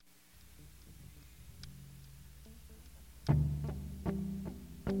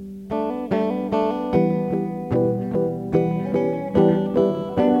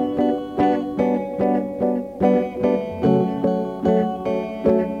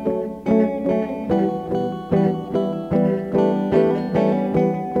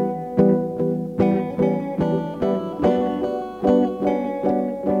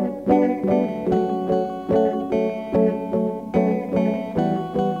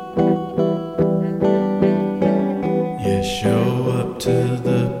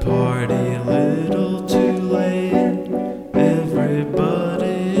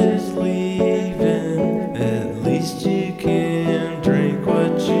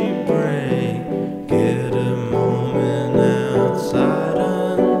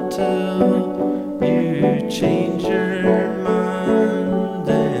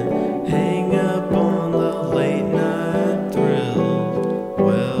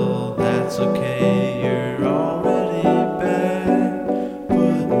okay, you're already back,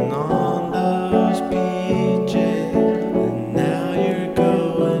 putting on those PJs, and now you're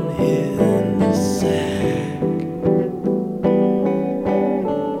going hitting the sack.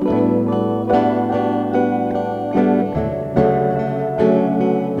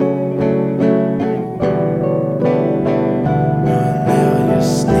 Well, now you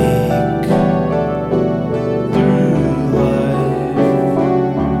sneak through life.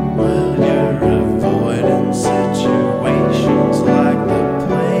 Well, you're avoiding situations like the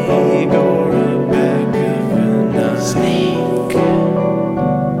plague or a back of a knife. Sneak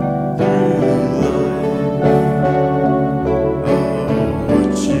through life. Oh,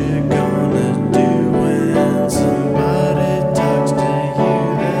 what you gonna do when somebody talks to you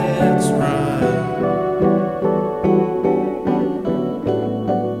that's right?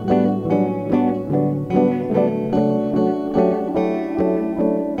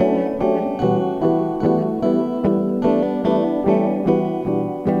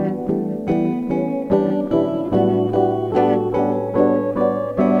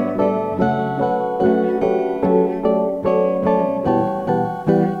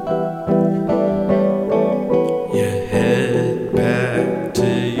 You head back to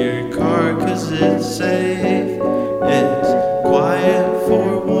your car 'cause it's safe, it's quiet,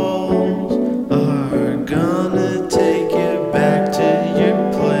 four walls are gonna take you back to your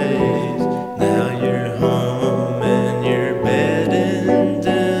place. Now you're home and you're bedding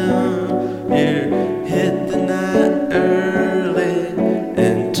down. You hit the night early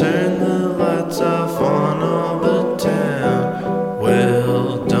and turn the lights off on all the town.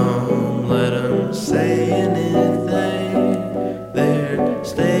 Well, don't let 'em say anything. They're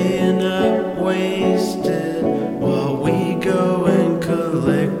staying up wasted while we go and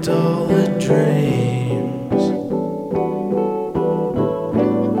collect all the dreams.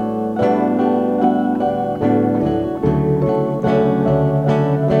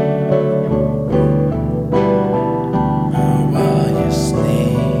 While you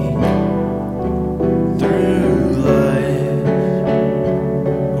sneak through life.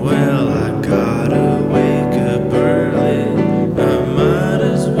 Well, I gotta wake up early. I might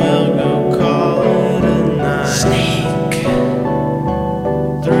as well go call it a night. Sneak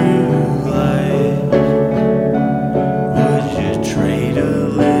through life. Would you trade a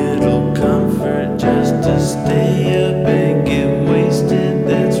little comfort just to stay up and get wasted?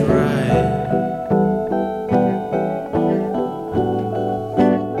 That's right.